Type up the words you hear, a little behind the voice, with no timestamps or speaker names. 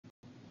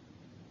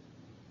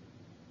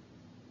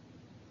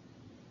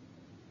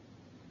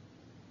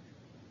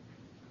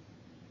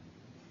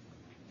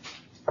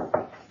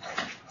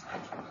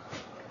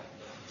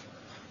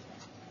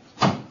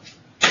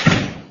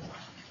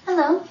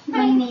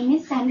My name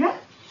is Sandra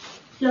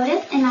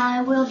Flores, and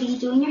I will be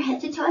doing your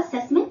head-to-toe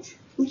assessment.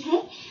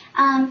 Okay.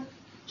 Can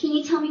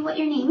you tell me what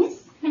your name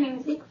is? My name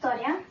is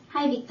Victoria.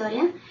 Hi,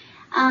 Victoria.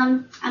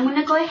 I'm going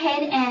to go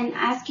ahead and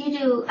ask you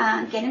to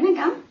get in a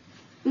gown.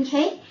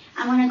 Okay.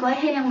 I'm going to go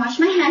ahead and wash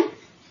my hands.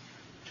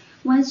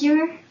 Once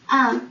you're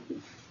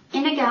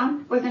in a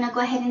gown, we're going to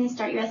go ahead and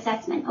start your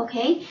assessment.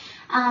 Okay.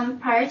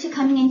 Prior to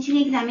coming into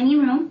the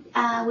examining room,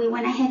 we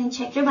went ahead and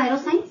checked your vital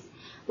signs.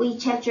 We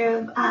checked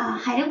your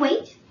height and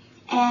weight,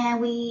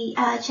 and we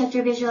checked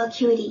your visual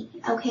acuity,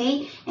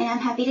 okay? And I'm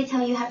happy to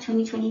tell you have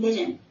 20/20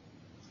 vision.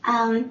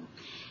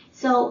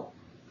 So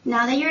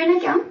now that you're in a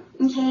gown,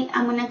 okay,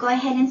 I'm going to go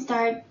ahead and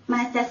start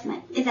my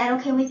assessment. Is that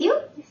okay with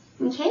you? Yes.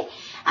 Okay.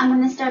 I'm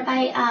going to start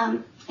by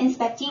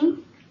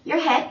inspecting your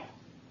head.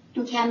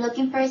 Okay, I'm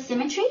looking for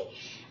symmetry.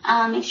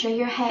 Make sure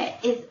your head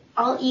is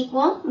all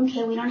equal.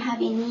 Okay, we don't have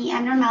any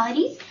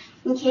abnormalities.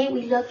 Okay,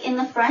 we look in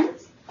the front,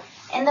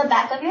 in the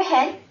back of your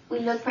head. We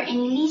look for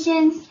any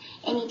lesions,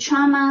 any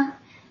trauma.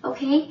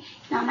 Okay,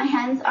 now my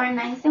hands are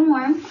nice and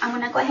warm. I'm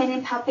going to go ahead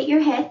and palpate your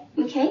head.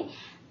 Okay,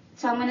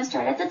 so I'm going to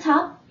start at the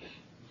top,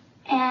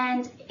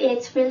 and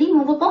it's really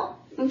movable.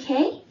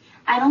 Okay,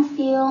 I don't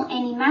feel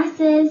any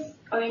masses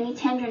or any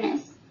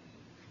tenderness.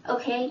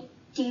 Okay,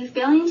 do you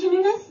feel any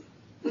tenderness?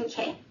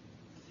 Okay,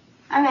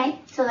 all right,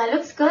 so that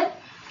looks good.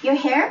 Your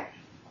hair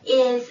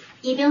is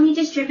evenly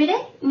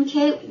distributed.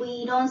 Okay,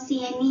 we don't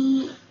see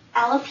any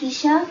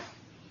alopecia.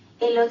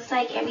 It looks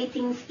like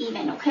everything's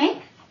even,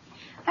 okay?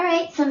 All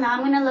right, so now I'm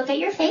going to look at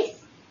your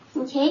face,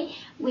 okay?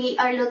 We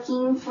are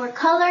looking for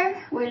color.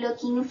 We're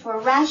looking for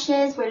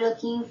rashes. We're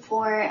looking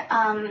for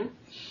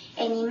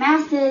any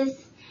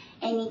masses,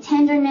 any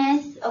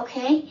tenderness,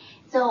 okay?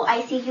 So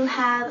I see you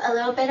have a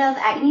little bit of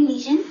acne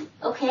lesions,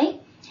 okay?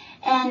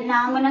 And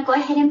now I'm going to go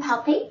ahead and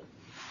palpate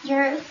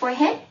your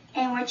forehead,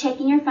 and we're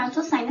checking your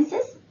frontal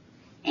sinuses.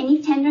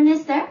 Any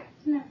tenderness there?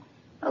 No.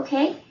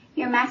 Okay.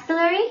 Your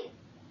maxillary?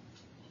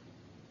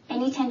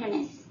 Any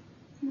tenderness?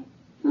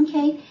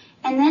 Okay,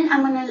 and then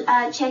I'm going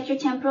to check your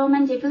temporal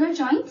mandibular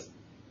joint.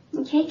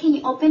 Okay, can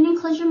you open and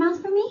close your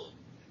mouth for me?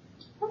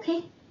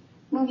 Okay,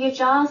 move your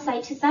jaw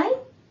side to side.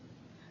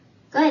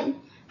 Good.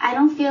 I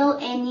don't feel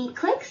any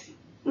clicks.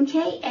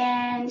 Okay,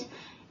 and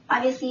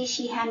obviously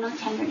she had no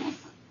tenderness.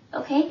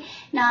 Okay,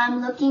 now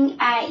I'm looking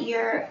at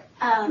your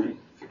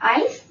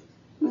eyes.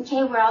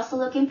 Okay, we're also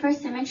looking for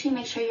symmetry.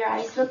 Make sure your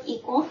eyes look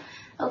equal.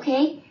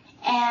 Okay,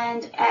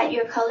 and at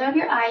your color of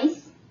your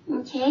eyes.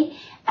 Okay,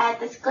 at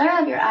the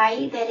sclera of your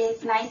eye that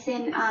is nice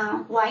and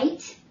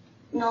white,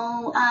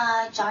 no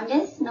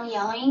jaundice, no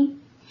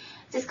yellowing,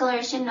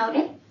 discoloration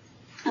noted.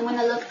 I'm going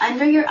to look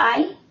under your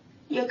eye,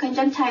 your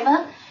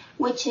conjunctiva,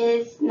 which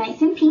is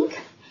nice and pink.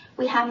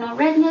 We have no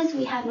redness,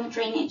 we have no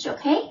drainage,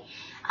 okay?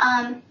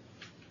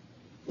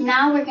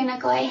 Now we're going to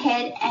go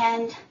ahead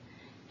and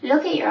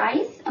look at your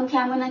eyes. Okay,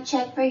 I'm going to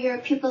check for your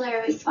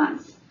pupillary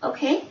response,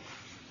 okay?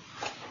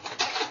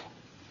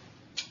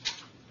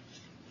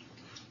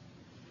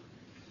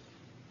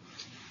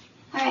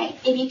 Alright,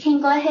 if you can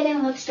go ahead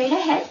and look straight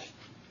ahead.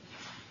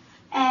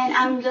 And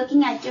I'm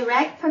looking at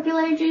direct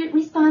pupillary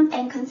response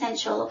and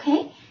consensual,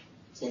 okay?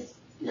 Just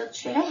look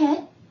straight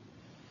ahead.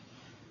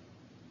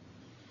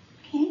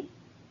 Okay?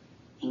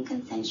 And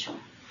consensual.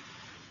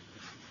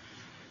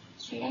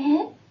 Straight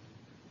ahead,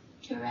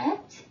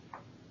 direct,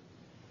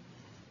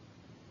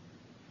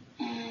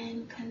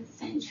 and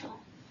consensual.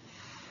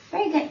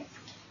 Very good.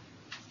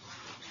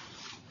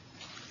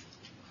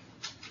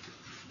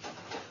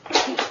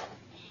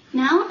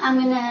 Now I'm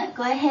going to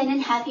go ahead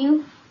and have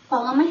you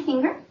follow my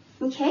finger,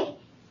 okay?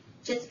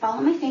 Just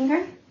follow my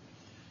finger.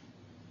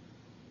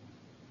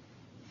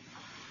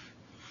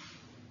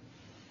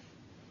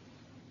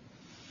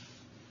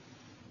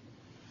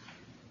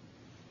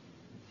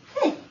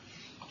 Good.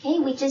 Okay,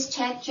 we just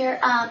checked your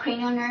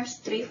cranial nerves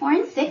 3, 4,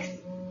 and 6,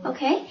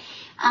 okay?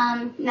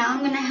 Now I'm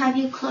going to have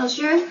you close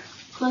your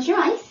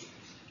eyes.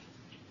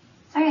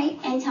 All right,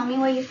 and tell me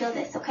where you feel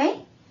this,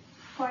 okay?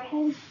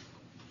 Forehead,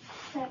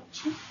 left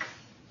cheek,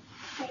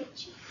 right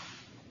cheek.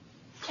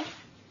 Check.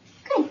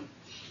 Good.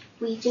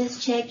 We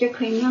just checked your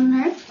cranial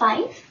nerve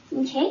 5.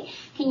 Okay.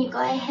 Can you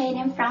go ahead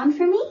and frown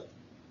for me?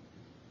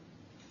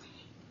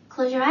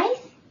 Close your eyes.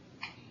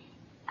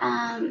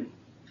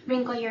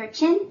 Wrinkle your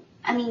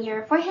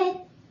your forehead.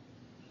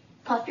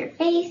 Puff your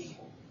face.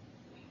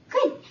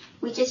 Good.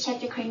 We just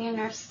checked your cranial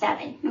nerve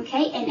 7.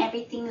 Okay. And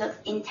everything looks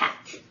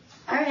intact.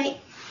 All right.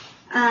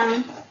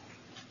 I'm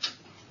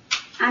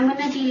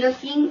going to be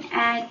looking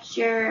at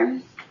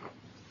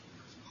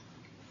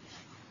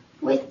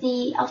with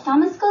the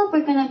ophthalmoscope,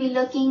 we're going to be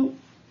looking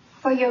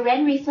for your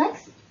red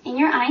reflex in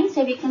your eye,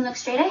 so if you can look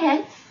straight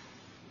ahead.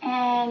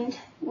 And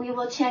we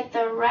will check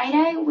the right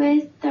eye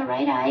with the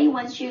right eye.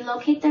 Once you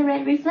locate the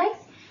red reflex,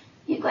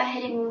 you go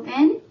ahead and move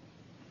in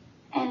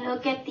and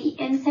look at the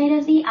inside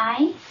of the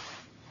eye.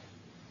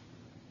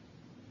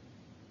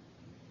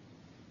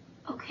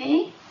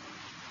 Okay.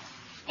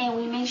 And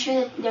we make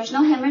sure that there's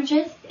no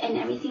hemorrhages and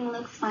everything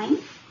looks fine.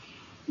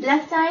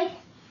 Left eye,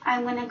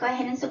 I'm going to go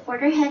ahead and support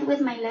her head with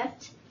my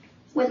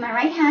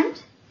right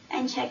hand.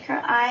 and check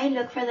her eye.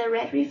 Look for the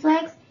red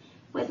reflex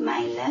with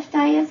my left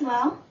eye as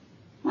well.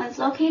 Once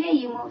located,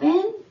 you move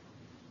in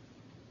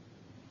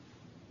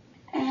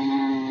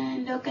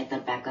and look at the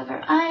back of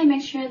her eye.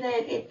 Make sure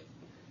that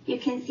you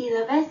can see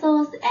the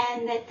vessels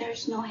and that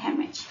there's no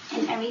hemorrhage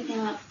and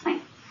everything looks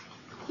fine.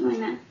 You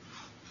wanna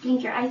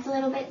blink your eyes a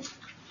little bit?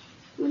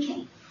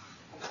 Okay.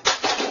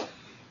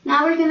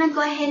 Now we're gonna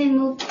go ahead and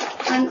move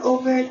on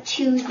over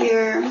to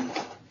your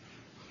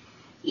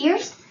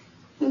ears,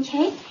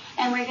 okay?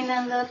 And we're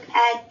gonna look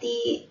at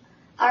the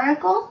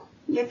auricle,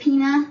 your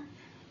pinna,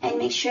 and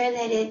make sure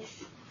that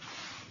it's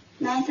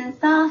nice and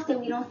soft, that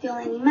we don't feel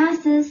any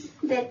masses,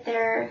 that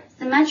they're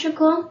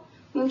symmetrical,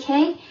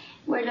 okay?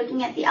 We're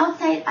looking at the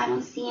outside. I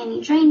don't see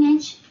any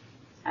drainage,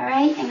 all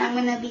right? And I'm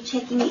gonna be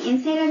checking the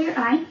inside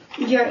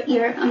of your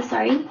ear, I'm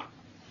sorry.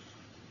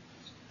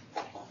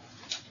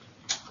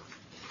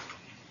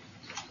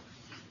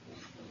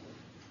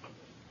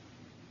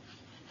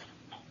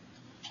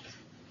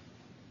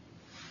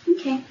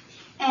 Okay,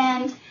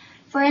 and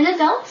for an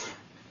adult,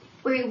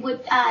 we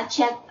would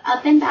check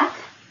up and back,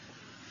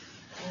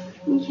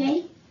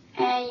 okay,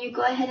 and you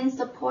go ahead and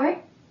support,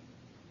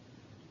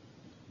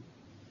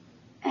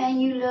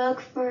 and you look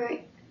for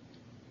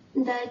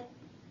the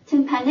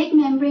tympanic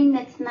membrane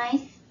that's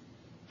nice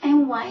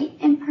and white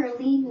and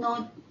pearly,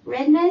 no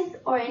redness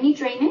or any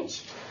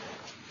drainage.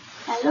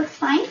 That looks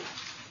fine.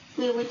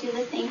 We would do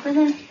the same for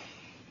the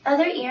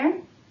other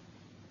ear.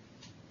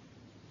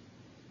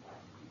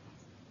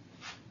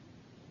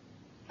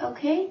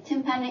 Okay,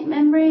 tympanic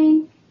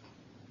membrane.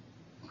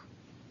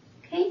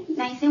 Okay,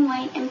 nice and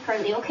white and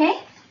pearly, okay?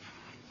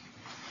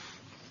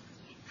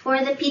 For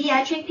the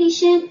pediatric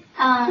patient,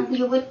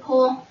 you would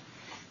pull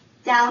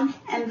down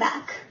and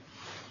back.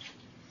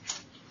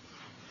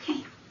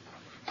 Okay.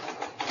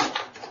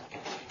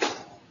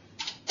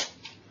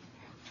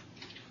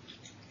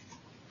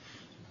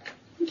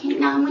 Okay,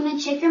 now I'm going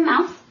to check your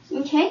mouth,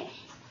 okay?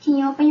 Can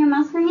you open your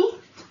mouth for me?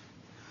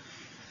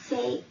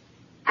 Say,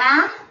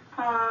 ah.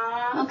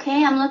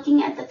 Okay, I'm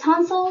looking at the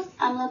tonsils.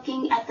 I'm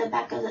looking at the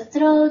back of the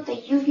throat, the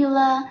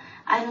uvula.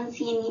 I don't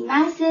see any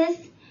masses.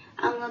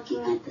 I'm looking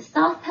at the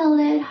soft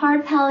palate,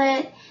 hard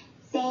palate.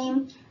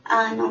 Same,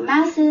 no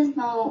masses,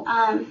 no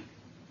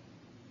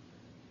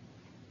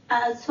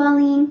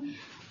swelling.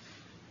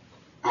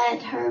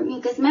 At her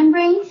mucous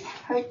membranes,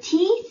 her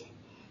teeth,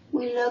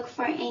 we look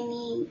for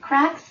any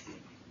cracks,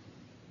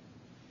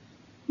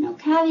 no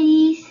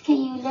cavities. Can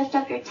you lift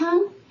up your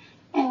tongue?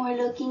 And we're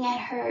looking at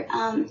her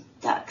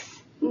ducts.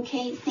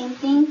 Okay, same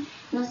thing,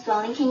 no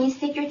swelling. Can you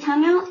stick your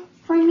tongue out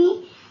for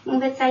me?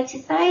 Move it side to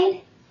side.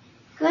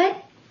 Good.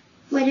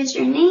 What is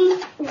your name?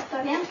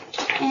 Victoria.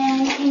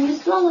 And can you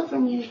swallow for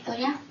me,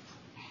 Victoria?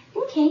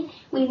 Okay,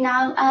 we've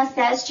now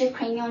assessed your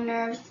cranial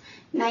nerves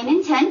 9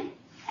 and 10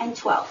 and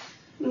 12.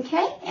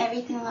 Okay,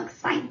 everything looks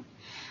fine.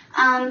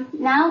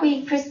 Now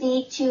we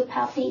proceed to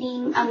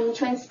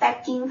to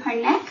inspecting her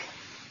neck,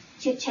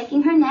 to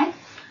checking her neck.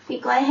 We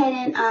go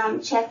ahead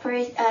and check for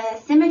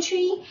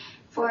symmetry,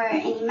 for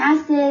any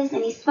masses,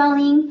 any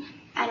swelling.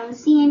 I don't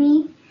see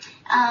any.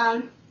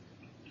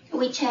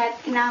 We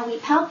check, now we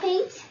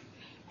palpate,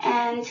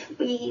 and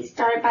we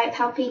start by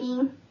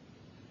palpating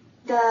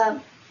the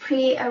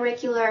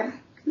pre-auricular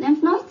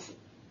lymph nodes,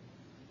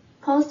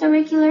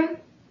 post-auricular,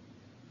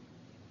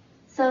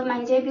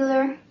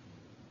 submandibular,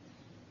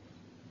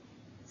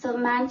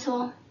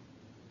 submantle,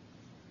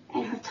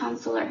 and her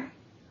tonsillar.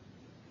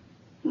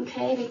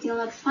 Okay, everything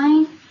looks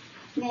fine.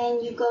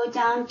 Then you go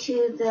down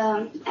to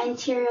the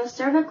anterior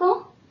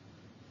cervical,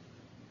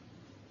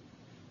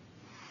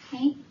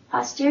 okay,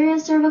 posterior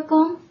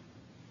cervical,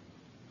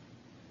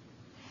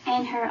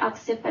 and her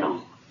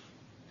occipital.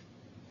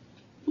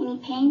 Any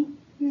pain?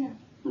 No.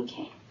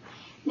 Okay.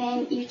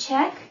 Then you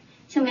check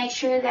to make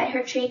sure that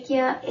her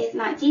trachea is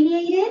not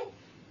deviated.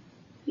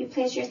 You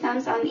place your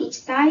thumbs on each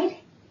side,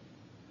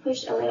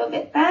 push a little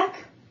bit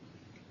back,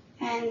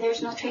 and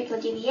there's no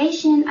tracheal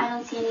deviation. I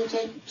don't see any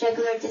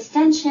jugular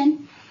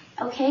distension.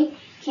 Okay,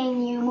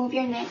 can you move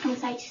your neck from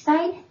side to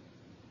side?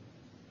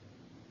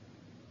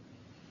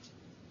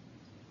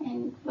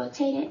 And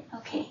rotate it.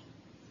 Okay.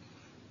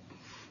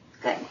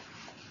 Good.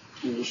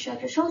 Can you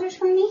shrug your shoulders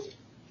for me?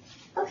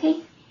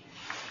 Okay.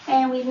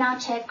 And we've now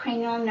checked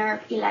cranial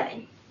nerve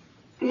 11.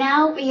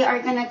 Now we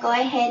are going to go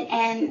ahead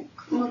and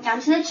move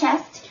down to the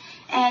chest.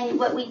 And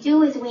what we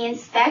do is we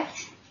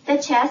inspect the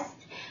chest.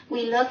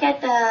 We look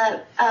at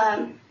the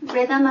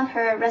rhythm of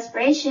her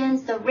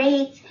respirations, the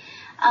rate.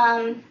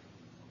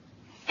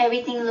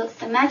 Everything looks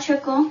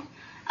symmetrical.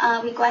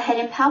 We go ahead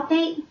and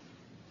palpate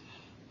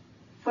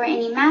for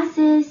any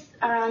masses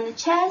around the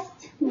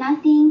chest.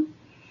 Nothing.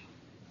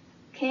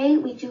 Okay,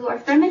 we do our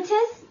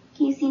thermatus.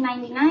 Can you see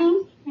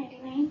 99?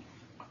 99.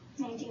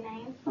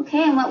 99.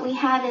 Okay, and what we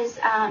have is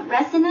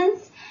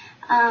resonance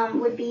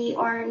would be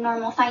our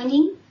normal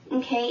finding.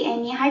 Okay,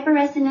 any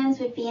hyperresonance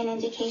would be an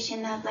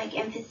indication of like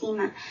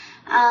emphysema.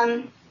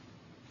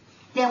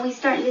 Then we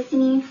start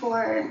listening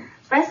for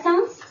breath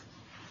sounds.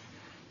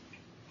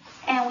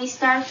 And we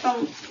start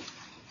on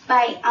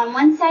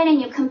one side and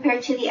you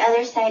compare to the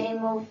other side and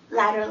move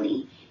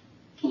laterally.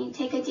 Can you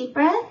take a deep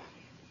breath?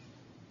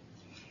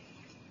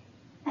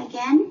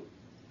 Again.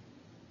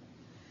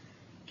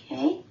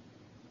 Okay.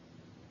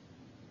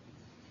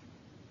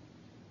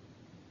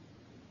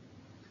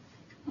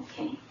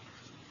 Okay.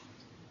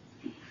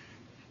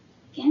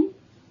 Again.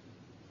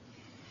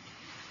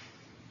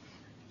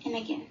 And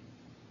again.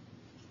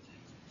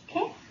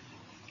 Okay.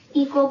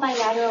 Equal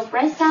bilateral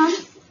breath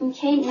sounds.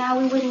 Okay, now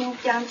we would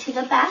move down to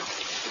the back.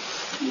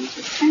 Let me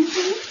just turn to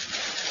you.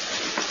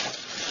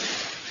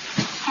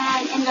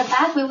 And in the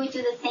back, we would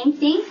do the same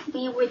thing.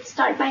 We would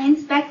start by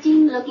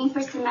inspecting, looking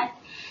for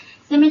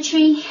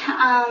symmetry,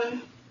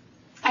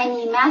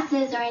 any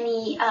masses or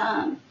any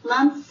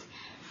lumps.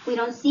 If we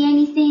don't see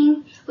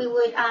anything, we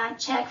would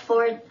check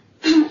for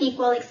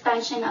equal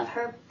expansion of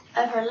her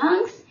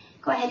lungs.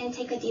 Go ahead and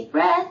take a deep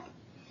breath.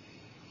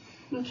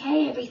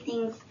 Okay,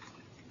 everything's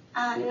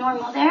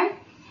normal there.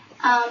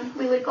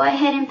 We would go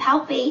ahead and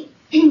palpate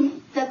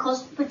the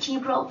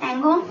costovertebral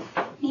angle.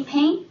 Any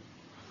pain?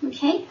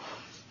 Okay.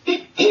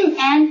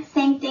 And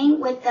same thing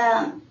with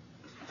the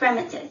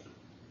premises.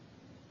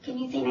 Can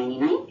you say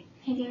 99?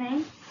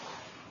 89.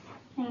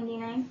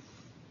 99.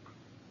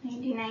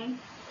 99.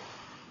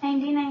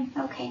 99.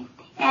 Okay.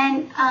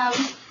 And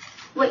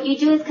what you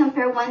do is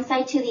compare one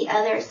side to the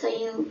other, so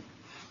you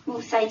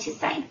move side to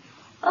side.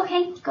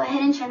 Okay, go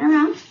ahead and turn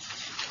around.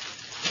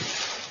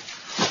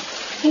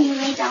 Can you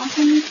lay down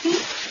for me,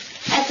 please?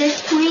 At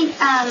this point,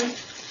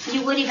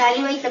 you would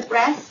evaluate the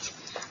breast.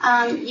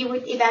 You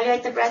would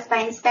evaluate the breast by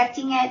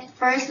inspecting it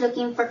first,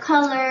 looking for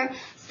color,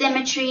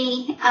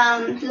 symmetry,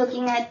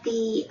 looking at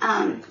the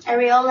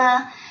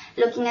areola,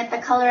 looking at the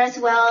color as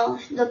well,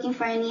 looking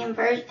for any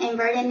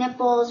inverted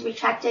nipples,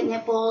 retracted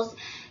nipples,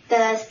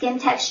 the skin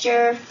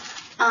texture,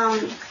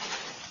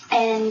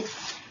 and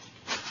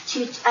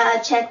to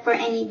check for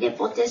any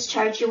nipple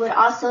discharge. You would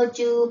also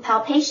do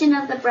palpation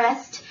of the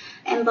breast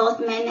in both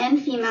men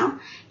and female,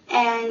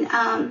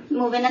 and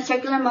move in a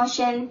circular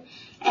motion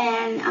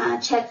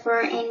and check for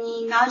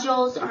any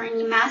nodules or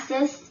any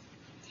masses,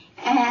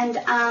 and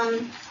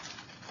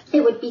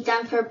it would be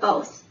done for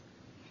both.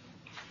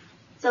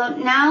 So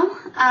now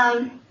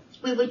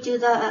we would do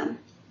the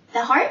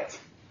heart,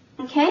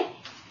 okay?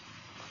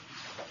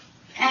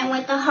 And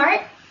with the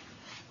heart,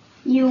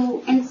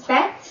 you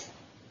inspect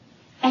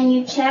and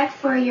you check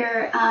for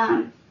your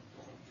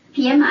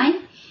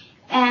PMI,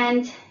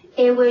 and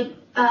it would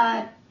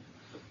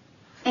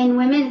in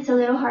women it's a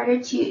little harder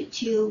to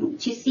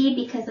see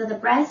because of the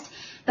breast,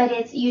 but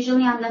it's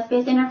usually on the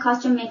 5th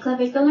intercostal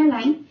midclavicular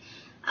line.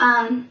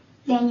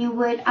 Then you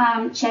would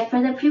check for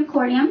the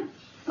precordium,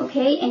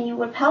 okay, and you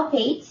would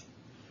palpate,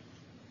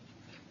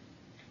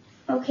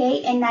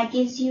 okay, and that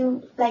gives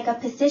you like a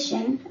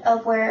position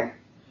of where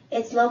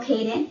it's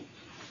located.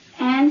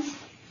 And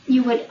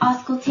you would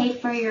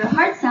auscultate for your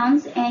heart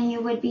sounds, and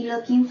you would be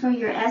looking for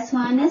your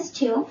S1,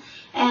 S2,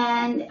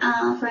 and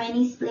for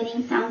any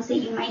splitting sounds that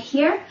you might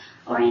hear,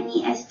 or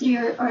any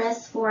S3 or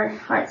S4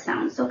 heart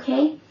sounds,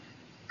 okay?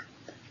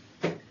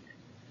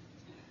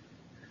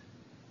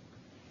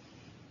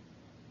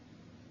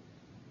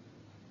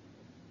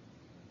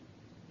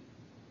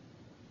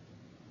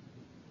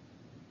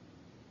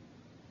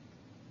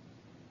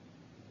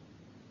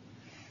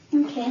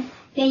 Okay,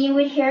 then you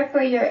would hear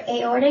for your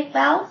aortic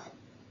valve,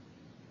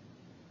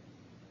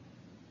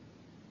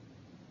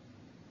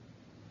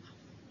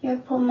 your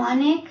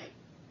pulmonic,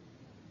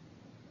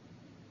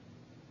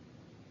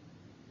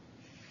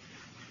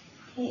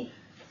 okay,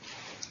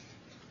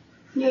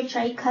 your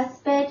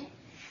tricuspid,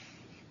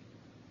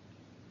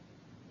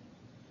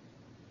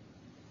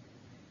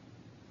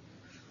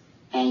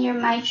 and your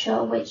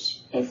mitral, which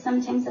is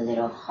sometimes a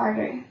little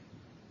harder.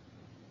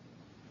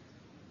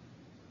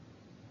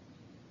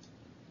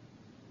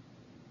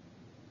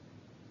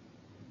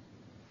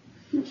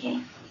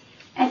 Okay.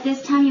 At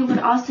this time, you would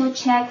also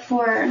check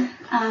for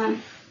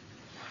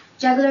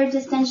jugular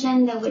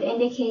distension that would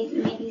indicate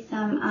maybe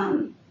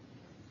some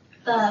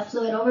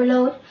fluid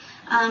overload.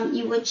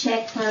 You would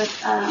check for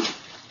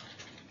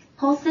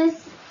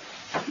pulses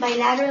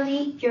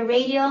bilaterally, your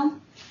radial,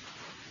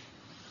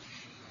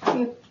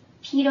 your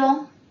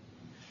pedal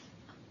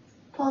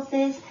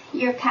pulses,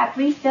 your cap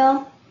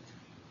refill,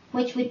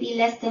 which would be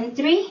less than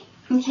 3,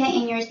 okay,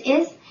 and yours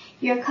is.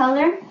 Your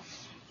color,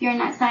 you're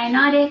not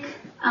cyanotic,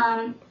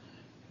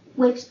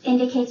 which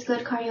indicates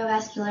good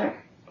cardiovascular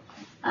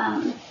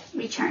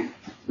return,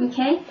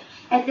 okay?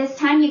 At this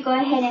time, you go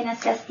ahead and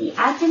assess the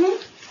abdomen,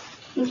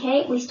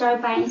 okay? We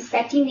start by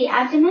inspecting the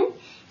abdomen,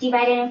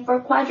 divided in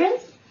 4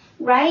 quadrants: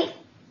 right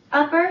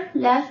upper,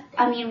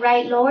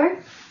 right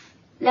lower,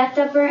 left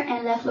upper,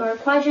 and left lower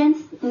quadrants,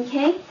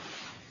 okay?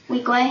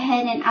 We go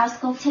ahead and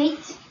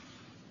auscultate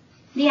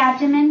the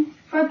abdomen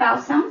for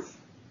bowel sounds.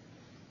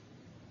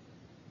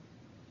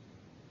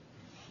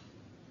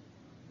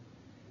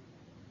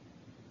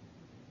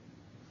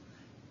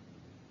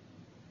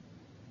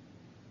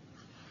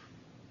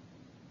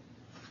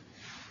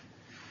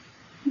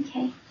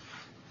 Okay.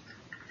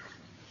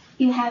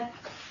 You have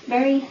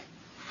very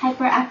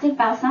hyperactive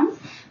bowel sounds,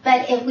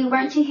 but if we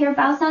weren't to hear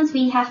bowel sounds,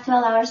 we have to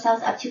allow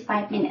ourselves up to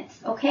 5 minutes,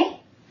 okay?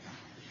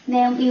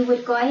 then we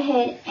would go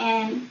ahead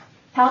and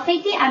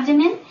palpate the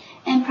abdomen.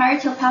 And prior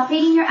to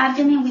palpating your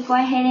abdomen, we go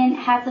ahead and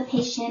have the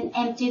patient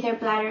empty their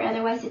bladder.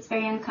 Otherwise, it's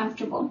very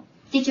uncomfortable.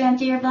 Did you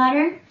empty your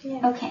bladder?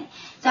 Yeah. Okay.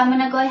 So I'm going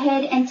to go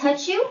ahead and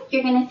touch you.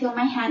 You're going to feel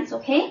my hands,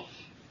 okay?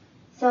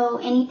 So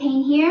any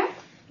pain here?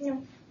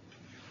 No.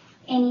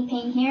 Any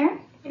pain here?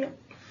 No.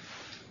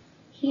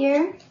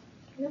 Here?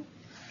 No.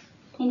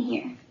 And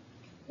here?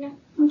 No.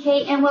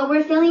 Okay, and what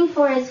we're feeling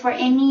for is for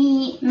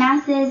any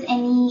masses,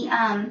 any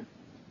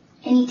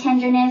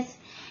tenderness,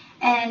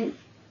 and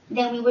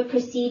then we would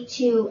proceed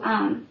to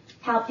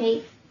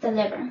palpate the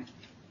liver.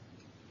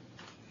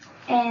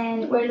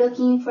 And we're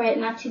looking for it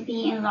not to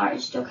be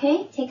enlarged,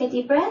 okay? Take a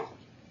deep breath.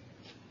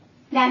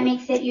 That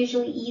makes it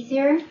usually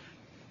easier.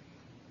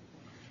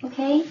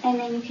 Okay, and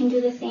then you can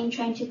do the same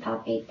trying to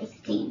palpate the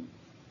spleen.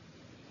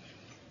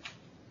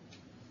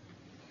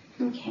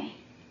 Okay,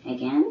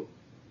 again.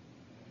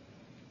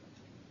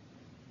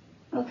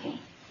 Okay,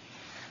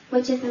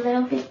 which is a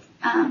little bit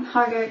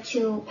harder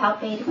to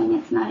palpate when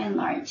it's not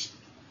enlarged.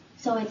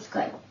 So it's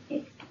good.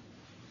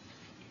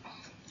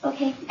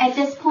 Okay, at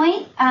this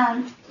point,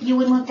 you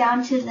would move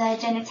down to the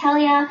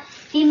genitalia.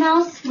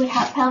 Females would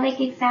have pelvic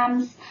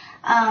exams.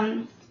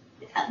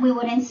 We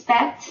would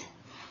inspect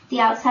the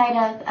outside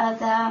of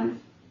the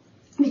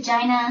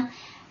vagina,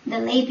 the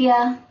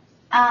labia,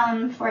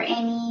 for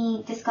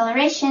any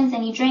discolorations,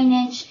 any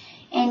drainage,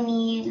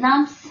 any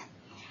lumps.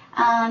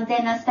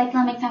 Then a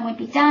speculum exam would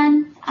be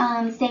done.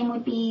 Same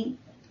would be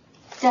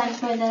done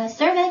for the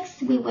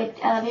cervix. We would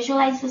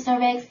visualize the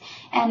cervix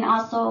and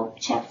also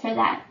check for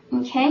that.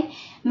 Okay.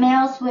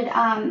 Males would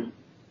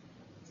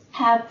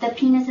have the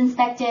penis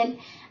inspected.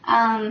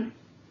 Any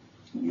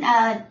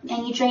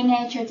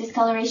drainage or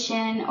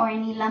discoloration or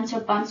any lumps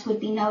or bumps would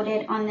be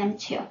noted on them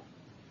too.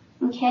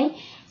 Okay.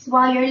 So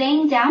while you're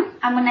laying down,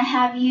 I'm gonna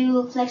have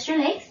you flex your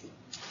legs.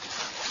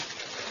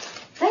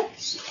 Good.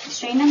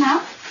 Straighten them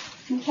out.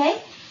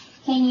 Okay.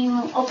 Can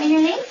you open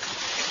your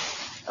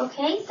legs?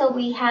 Okay, so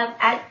we have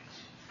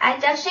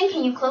adduction.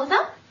 Can you close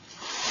up?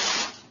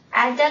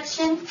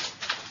 Adduction.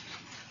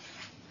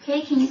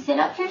 Okay, can you sit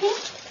up for me?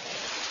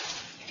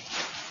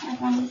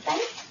 On this side.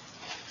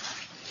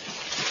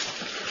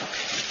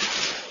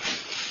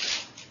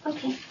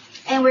 Okay,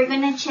 and we're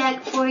going to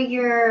check for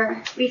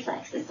your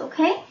reflexes,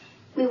 okay?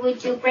 We would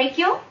do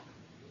brachial.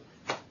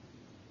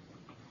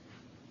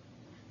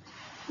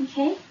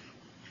 Okay.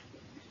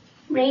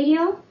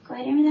 Radial. Go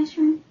ahead and relax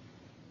your arm.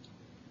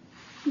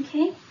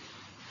 Okay.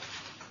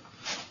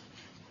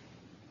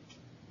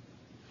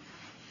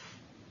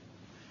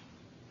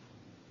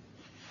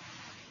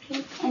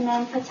 Okay, and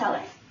then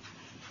patellar.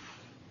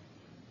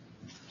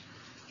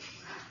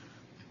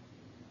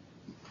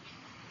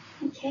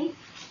 Okay.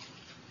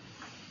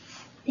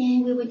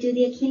 Then we would do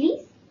the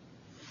Achilles.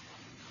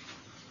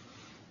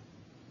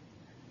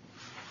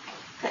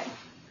 Good.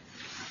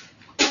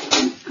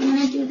 I'm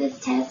going to do this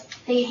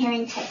test, the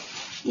hearing test.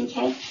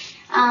 Okay.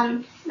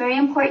 Very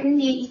important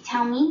that you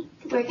tell me.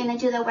 We're going to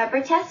do the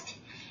Weber test,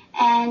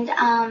 and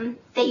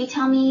that you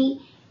tell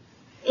me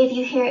if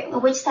you hear it,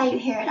 which side you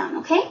hear it on.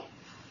 Okay.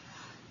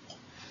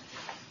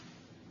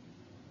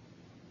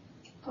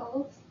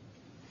 Both.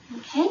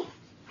 Okay.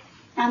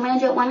 Now I'm going to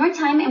do it one more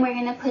time, and we're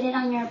going to put it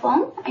on your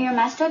bone, on your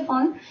mastoid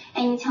bone,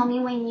 and you tell me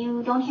when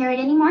you don't hear it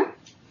anymore.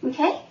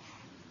 Okay?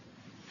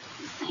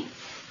 Okay.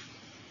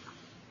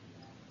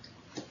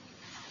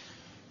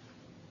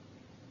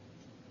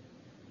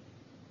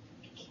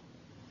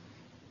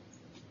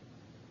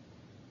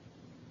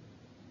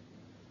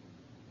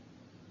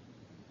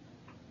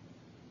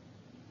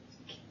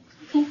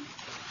 Okay.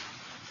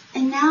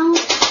 And now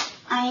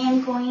I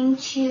am going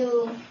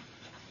to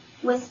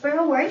whisper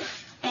a word.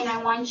 And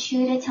I want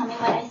you to tell me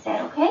what I said,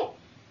 okay?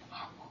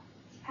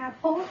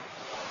 Apple.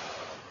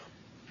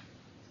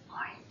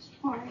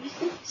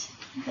 Orange.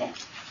 Good.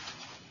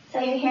 So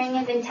your hearing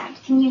is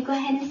intact. Can you go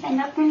ahead and stand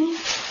up for me?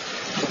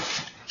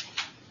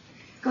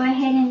 Go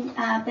ahead and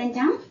bend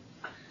down.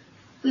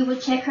 We will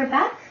check her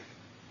back.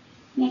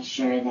 Make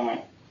sure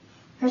that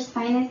her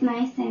spine is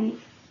nice and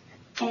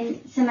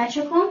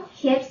symmetrical.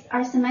 Hips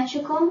are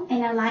symmetrical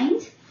and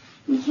aligned.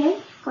 Okay?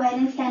 Go ahead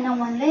and stand on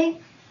one leg.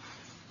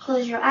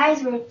 Close your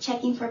eyes. We're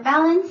checking for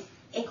balance,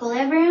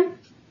 equilibrium.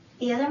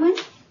 The other one.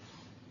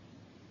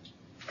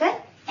 Good.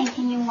 And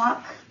can you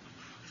walk?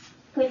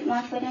 Put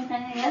one foot in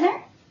front of the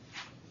other.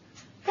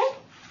 Good.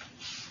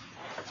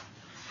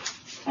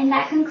 And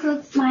that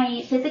concludes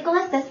my physical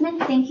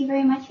assessment. Thank you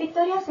very much,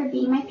 Victoria, for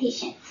being my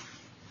patient.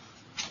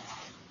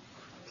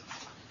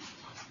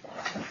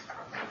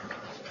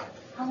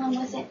 How long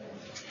was it?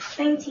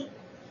 20.